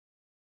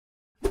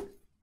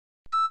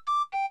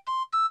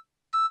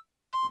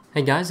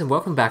Hey guys, and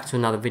welcome back to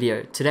another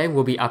video. Today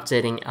we'll be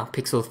updating our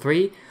Pixel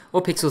 3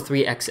 or Pixel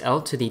 3 XL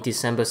to the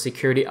December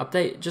security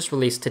update just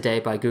released today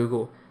by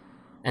Google.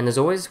 And as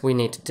always, we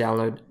need to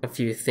download a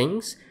few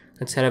things.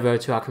 Let's head over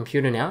to our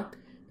computer now.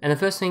 And the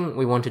first thing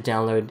we want to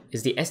download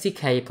is the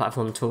SDK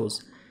Platform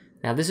Tools.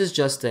 Now this is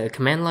just a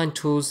command line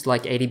tools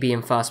like ADB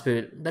and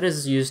fastboot that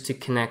is used to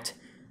connect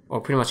or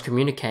pretty much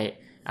communicate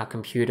our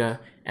computer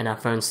and our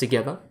phones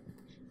together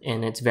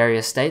in its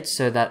various states,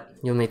 so that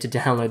you'll need to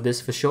download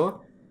this for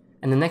sure.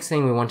 And the next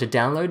thing we want to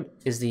download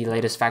is the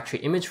latest factory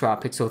image for our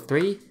Pixel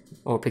 3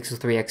 or Pixel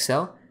 3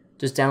 XL.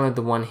 Just download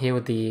the one here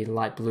with the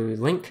light blue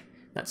link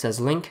that says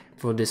link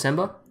for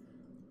December.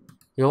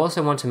 You'll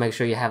also want to make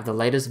sure you have the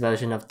latest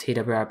version of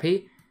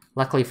TWRP.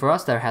 Luckily for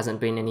us, there hasn't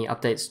been any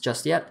updates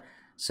just yet,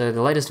 so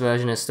the latest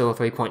version is still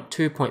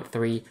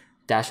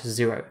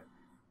 3.2.3-0.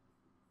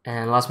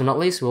 And last but not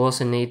least, we'll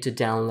also need to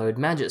download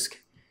Magisk.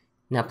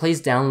 Now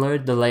please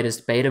download the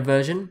latest beta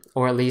version,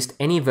 or at least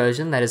any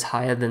version that is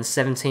higher than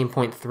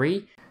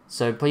 17.3.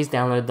 So please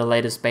download the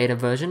latest beta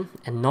version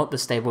and not the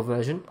stable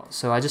version.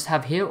 So I just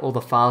have here all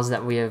the files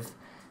that we have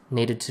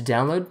needed to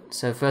download.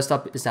 So first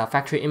up is our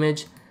factory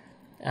image,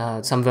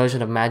 some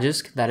version of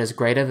Magisk that is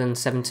greater than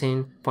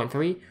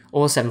 17.3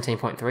 or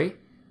 17.3,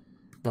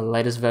 the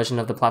latest version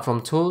of the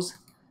platform tools,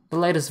 the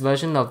latest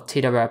version of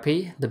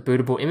TWRP, the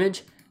bootable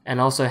image,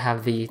 and also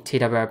have the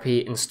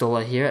TWRP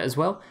installer here as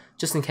well,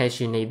 just in case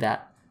you need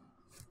that.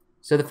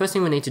 So the first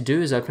thing we need to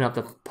do is open up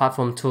the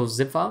platform tools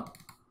zip file,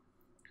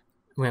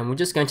 when we're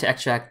just going to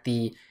extract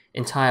the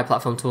entire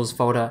platform tools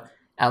folder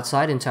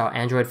outside into our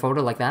Android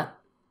folder like that.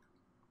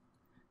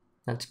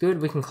 That's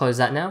good, we can close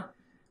that now.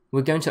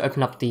 We're going to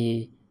open up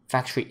the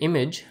factory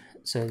image,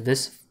 so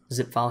this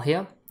zip file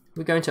here.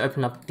 We're going to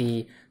open up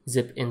the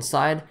zip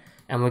inside,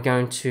 and we're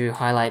going to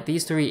highlight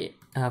these three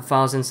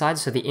files inside,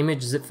 so the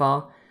image zip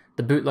file,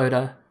 the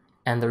bootloader,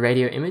 and the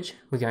radio image.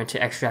 We're going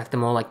to extract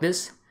them all like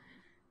this.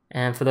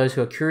 And for those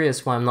who are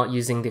curious why I'm not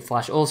using the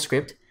flash all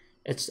script,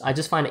 I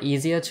just find it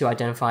easier to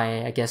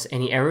identify, I guess,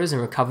 any errors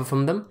and recover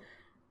from them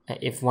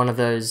if one of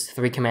those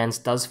three commands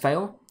does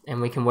fail,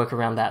 and we can work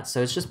around that.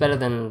 So it's just better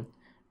than,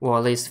 well,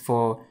 at least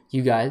for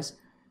you guys,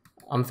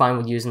 I'm fine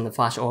with using the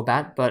flash all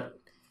bat, but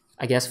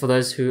I guess for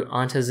those who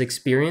aren't as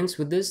experienced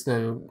with this,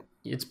 then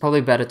it's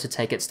probably better to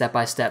take it step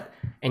by step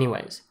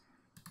anyways.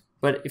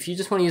 But if you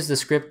just want to use the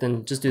script,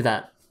 then just do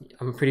that.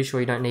 I'm pretty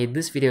sure you don't need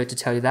this video to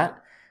tell you that.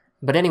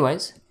 But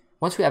anyways,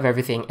 once we have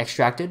everything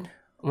extracted,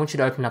 I want you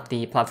to open up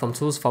the platform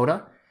tools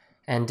folder,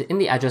 and in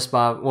the address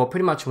bar, well,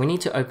 pretty much we need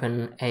to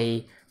open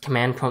a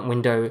command prompt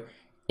window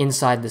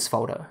inside this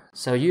folder.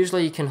 So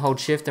usually you can hold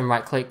shift and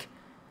right click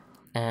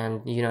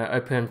and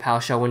open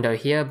PowerShell window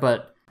here,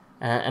 but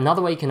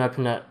another way you can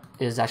open it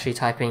is actually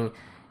typing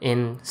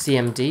in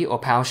CMD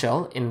or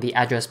PowerShell in the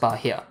address bar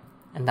here,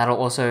 and that'll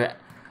also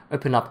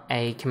open up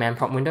a command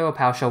prompt window or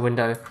PowerShell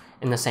window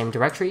in the same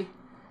directory.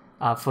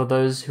 For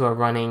those who are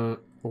running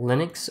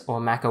Linux or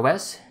Mac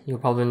OS, you'll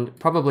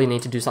probably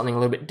need to do something a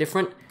little bit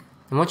different.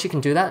 And once you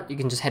can do that, you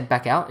can just head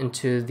back out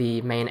into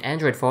the main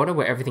Android folder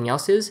where everything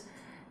else is.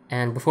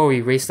 And before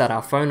we restart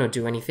our phone or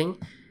do anything,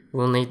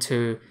 we'll need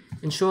to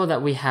ensure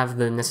that we have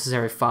the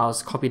necessary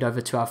files copied over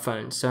to our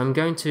phone. So I'm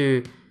going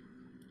to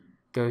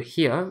go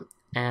here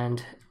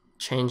and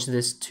change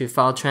this to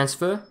file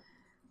transfer.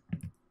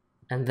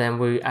 And then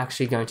we're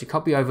actually going to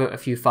copy over a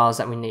few files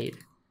that we need,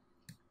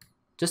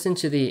 just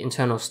into the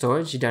internal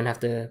storage. You don't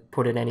have to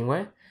put it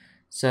anywhere.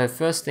 So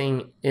first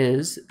thing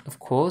is, of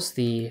course,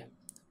 the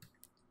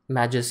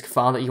Magisk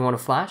file that you want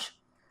to flash.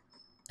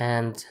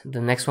 And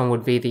the next one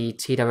would be the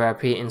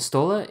TWRP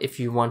installer. If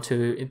you want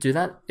to do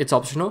that, it's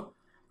optional.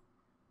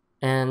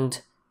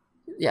 And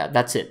yeah,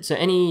 that's it. So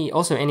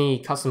any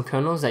custom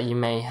kernels that you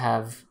may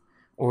have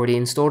already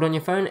installed on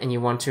your phone and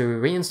you want to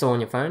reinstall on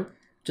your phone,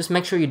 just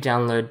make sure you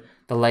download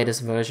the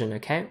latest version,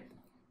 okay?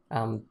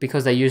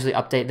 Because they usually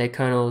update their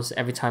kernels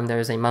every time there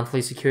is a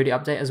monthly security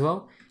update as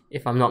well,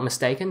 if I'm not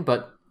mistaken,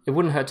 but it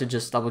wouldn't hurt to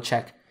just double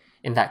check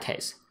in that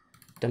case.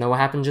 Don't know what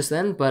happened just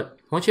then, but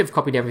once you've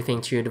copied everything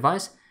to your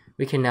device,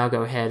 we can now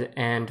go ahead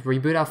and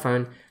reboot our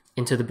phone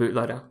into the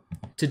bootloader.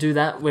 To do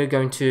that, we're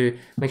going to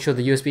make sure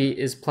the USB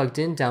is plugged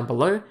in down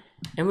below,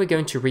 and we're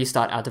going to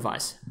restart our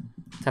device.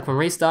 Tap on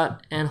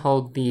restart and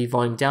hold the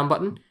volume down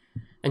button,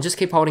 and just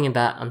keep holding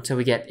that until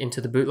we get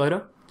into the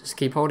bootloader. Just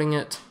keep holding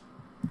it,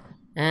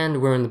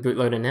 and we're in the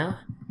bootloader now.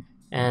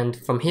 And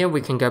from here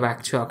we can go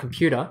back to our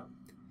computer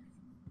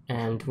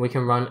and we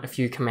can run a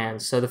few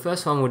commands. So the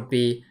first one would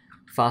be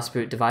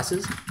fastboot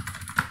devices,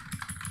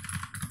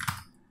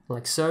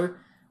 like so,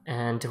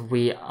 and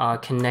we are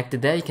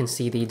connected there. You can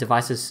see the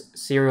device's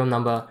serial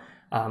number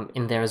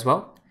in there as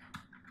well.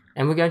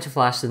 And we're going to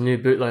flash the new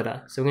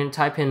bootloader. So we're going to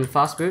type in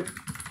fastboot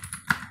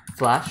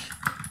flash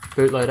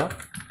bootloader,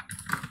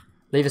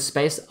 leave a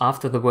space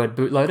after the word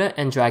bootloader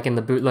and drag in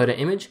the bootloader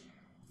image,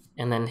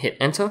 and then hit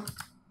enter.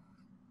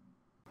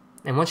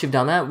 And once you've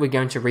done that, we're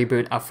going to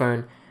reboot our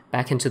phone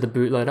back into the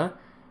bootloader.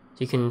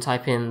 You can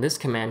type in this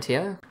command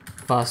here,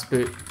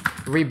 fastboot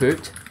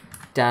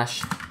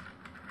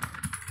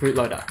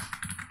reboot-bootloader,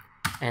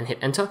 and hit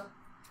enter.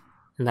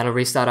 and that'll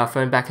restart our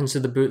phone back into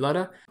the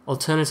bootloader.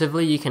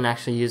 Alternatively, you can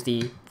actually use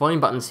the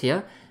volume buttons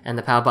here and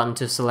the power button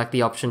to select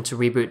the option to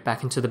reboot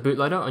back into the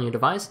bootloader on your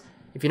device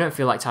if you don't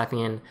feel like typing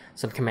in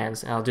some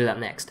commands, and I'll do that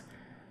next.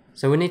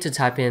 So we need to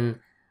type in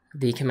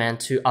the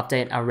command to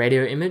update our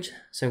radio image.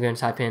 So we're going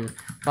to type in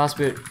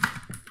fastboot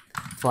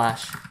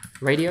flash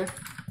radio,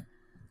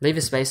 leave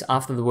a space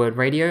after the word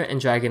radio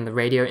and drag in the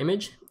radio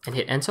image and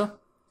hit enter.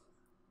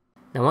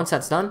 Now once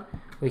that's done,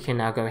 we can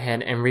now go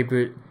ahead and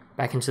reboot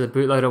back into the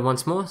bootloader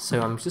once more.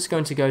 So I'm just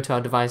going to go to our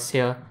device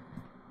here.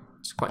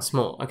 It's quite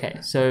small. Okay,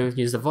 so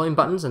use the volume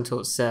buttons until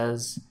it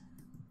says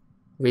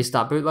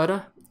restart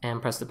bootloader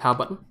and press the power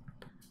button,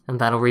 and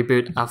that'll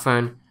reboot our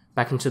phone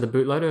back into the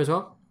bootloader as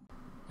well.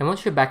 And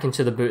once you're back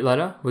into the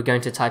bootloader, we're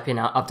going to type in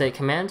our update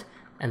command,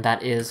 and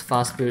that is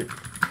fastboot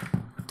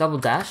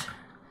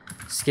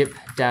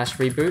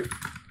skip-reboot,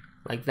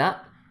 like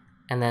that,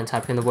 and then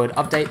type in the word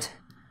update,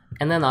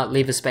 and then I'll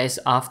leave a space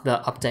after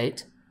the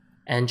update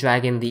and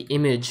drag in the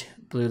image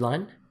blue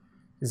line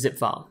zip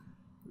file,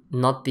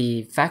 not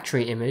the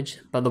factory image,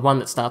 but the one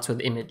that starts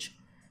with image,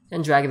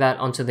 and drag that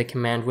onto the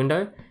command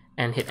window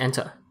and hit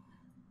enter.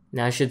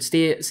 Now you should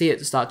see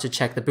it start to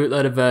check the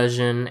bootloader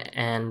version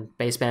and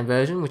baseband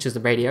version, which is the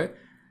radio,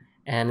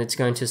 and it's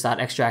going to start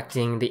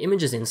extracting the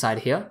images inside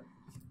here,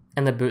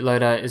 and the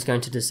bootloader is going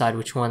to decide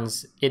which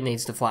ones it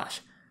needs to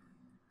flash.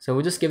 So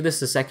we'll just give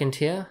this a second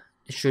here.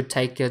 It should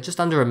take just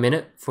under a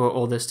minute for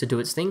all this to do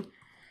its thing,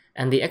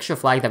 and the extra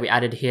flag that we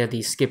added here,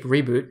 the skip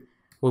reboot,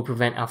 will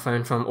prevent our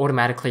phone from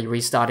automatically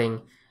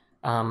restarting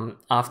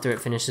after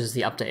it finishes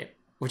the update,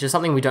 which is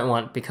something we don't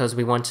want because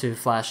we want to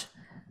flash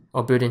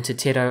or boot into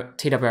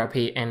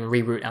TWRP and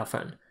reboot our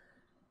phone.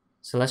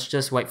 So let's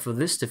just wait for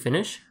this to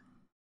finish.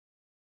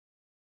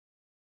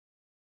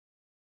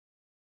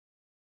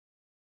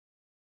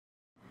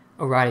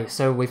 Alrighty,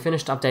 so we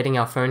finished updating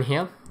our phone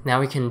here. Now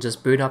we can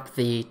just boot up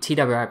the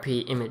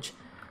TWRP image.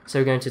 So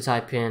we're going to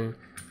type in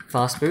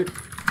fastboot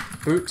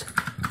boot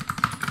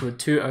with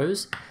 2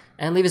 O's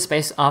and leave a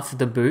space after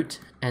the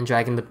boot and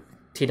drag in the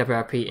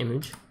TWRP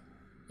image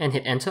and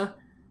hit enter.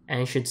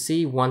 And you should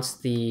see once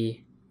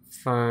the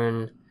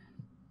phone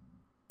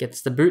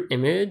gets the boot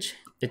image,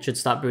 it should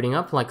start booting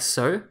up like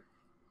so.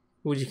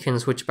 We can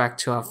switch back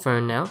to our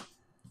phone now.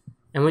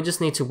 And we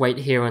just need to wait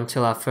here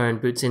until our phone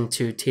boots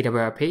into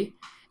TWRP.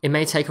 It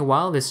may take a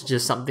while. This is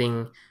just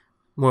something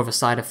more of a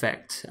side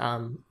effect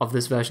of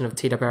this version of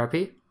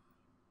TWRP.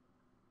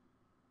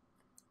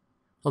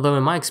 Although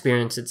in my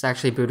experience, it's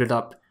actually booted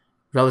up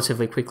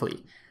relatively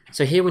quickly.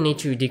 So here we need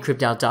to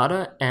decrypt our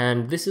data,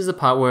 and this is the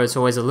part where it's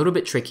always a little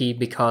bit tricky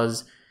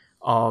because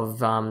of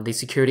the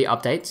security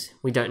updates.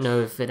 We don't know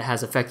if it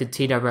has affected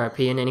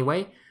TWRP in any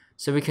way,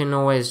 so we can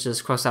always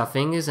just cross our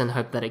fingers and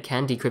hope that it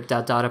can decrypt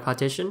our data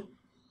partition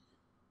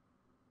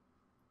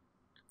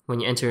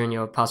when you enter in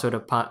your password or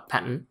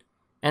pattern,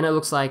 and it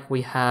looks like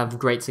we have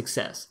great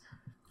success.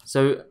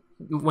 So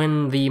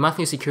when the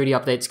monthly security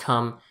updates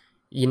come,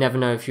 you never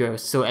know if you're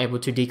still able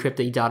to decrypt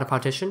the data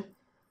partition.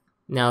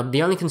 Now,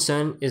 the only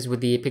concern is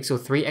with the Pixel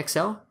 3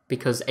 XL,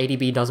 because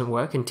ADB doesn't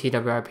work in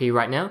TWRP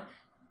right now,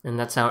 and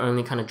that's our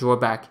only kind of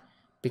drawback,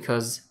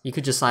 because you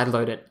could just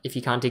sideload it if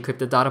you can't decrypt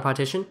the data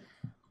partition.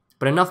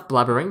 But enough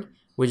blubbering,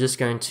 we're just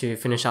going to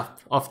finish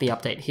off the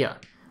update here.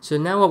 So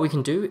now what we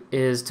can do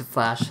is to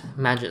flash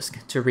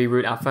Magisk to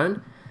reroute our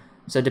phone.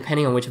 So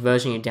depending on which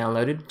version you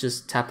downloaded,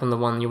 just tap on the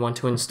one you want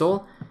to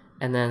install,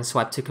 and then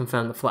swipe to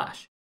confirm the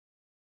flash.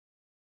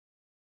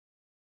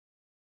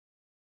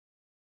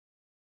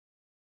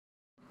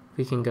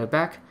 We can go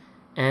back,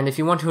 and if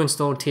you want to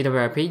install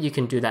TWRP, you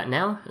can do that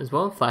now as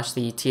well. Flash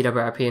the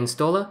TWRP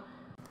installer,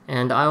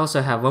 and I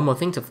also have one more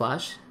thing to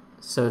flash,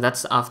 so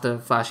that's after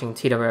flashing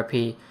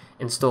TWRP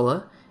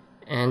installer.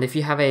 And if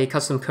you have a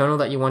custom kernel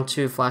that you want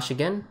to flash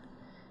again,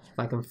 if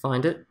I can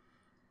find it,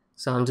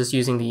 so I'm just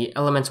using the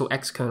Elemental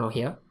X kernel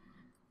here,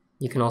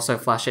 you can also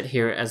flash it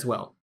here as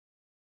well.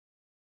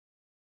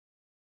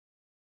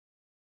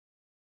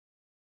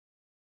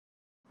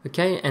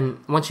 Okay, and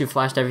once you've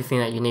flashed everything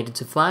that you needed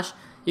to flash,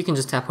 you can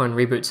just tap on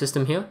Reboot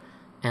System here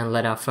and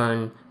let our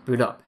phone boot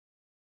up.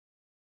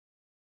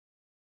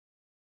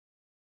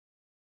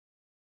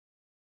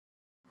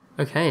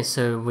 Okay,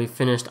 so we've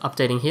finished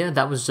updating here.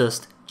 That was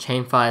just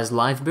Chainfire's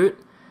live boot.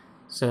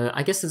 So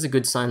I guess it's a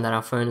good sign that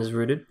our phone is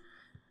rooted.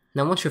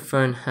 Now once your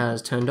phone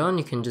has turned on,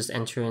 you can just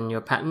enter in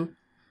your pattern.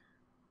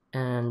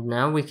 And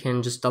now we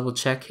can just double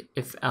check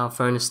if our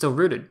phone is still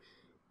rooted.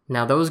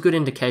 Now that was a good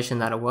indication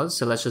that it was,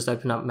 so let's just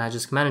open up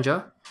Magisk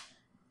Manager.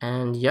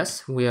 And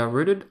yes, we are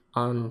rooted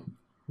on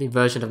the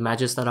version of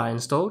Magisk that I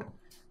installed.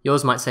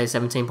 Yours might say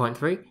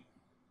 17.3,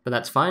 but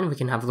that's fine. We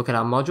can have a look at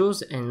our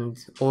modules, and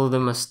all of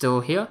them are still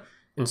here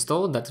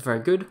installed. That's very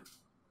good.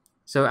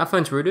 So our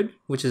phone's rooted,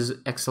 which is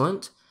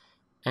excellent.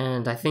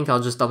 And I think I'll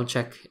just double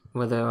check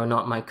whether or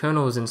not my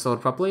kernel is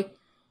installed properly.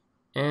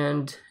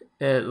 And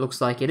it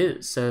looks like it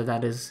is, so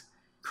that is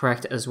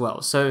correct as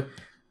well. So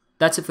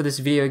that's it for this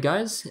video,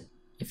 guys.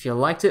 If you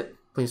liked it,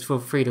 please feel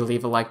free to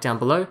leave a like down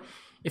below.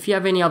 If you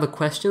have any other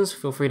questions,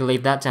 feel free to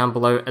leave that down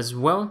below as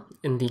well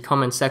in the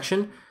comment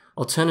section.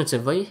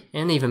 Alternatively,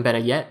 and even better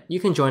yet, you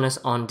can join us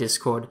on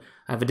Discord.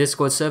 I have a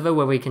Discord server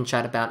where we can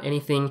chat about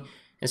anything,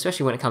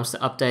 especially when it comes to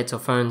updates or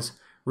phones,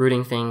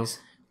 rooting things,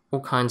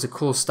 all kinds of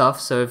cool stuff.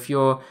 So if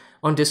you're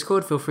on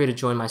Discord, feel free to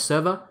join my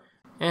server,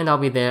 and I'll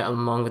be there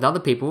along with other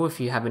people if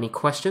you have any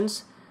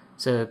questions.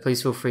 So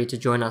please feel free to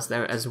join us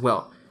there as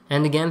well.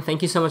 And again,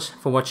 thank you so much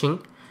for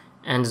watching,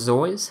 and as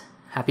always,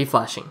 happy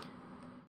flashing.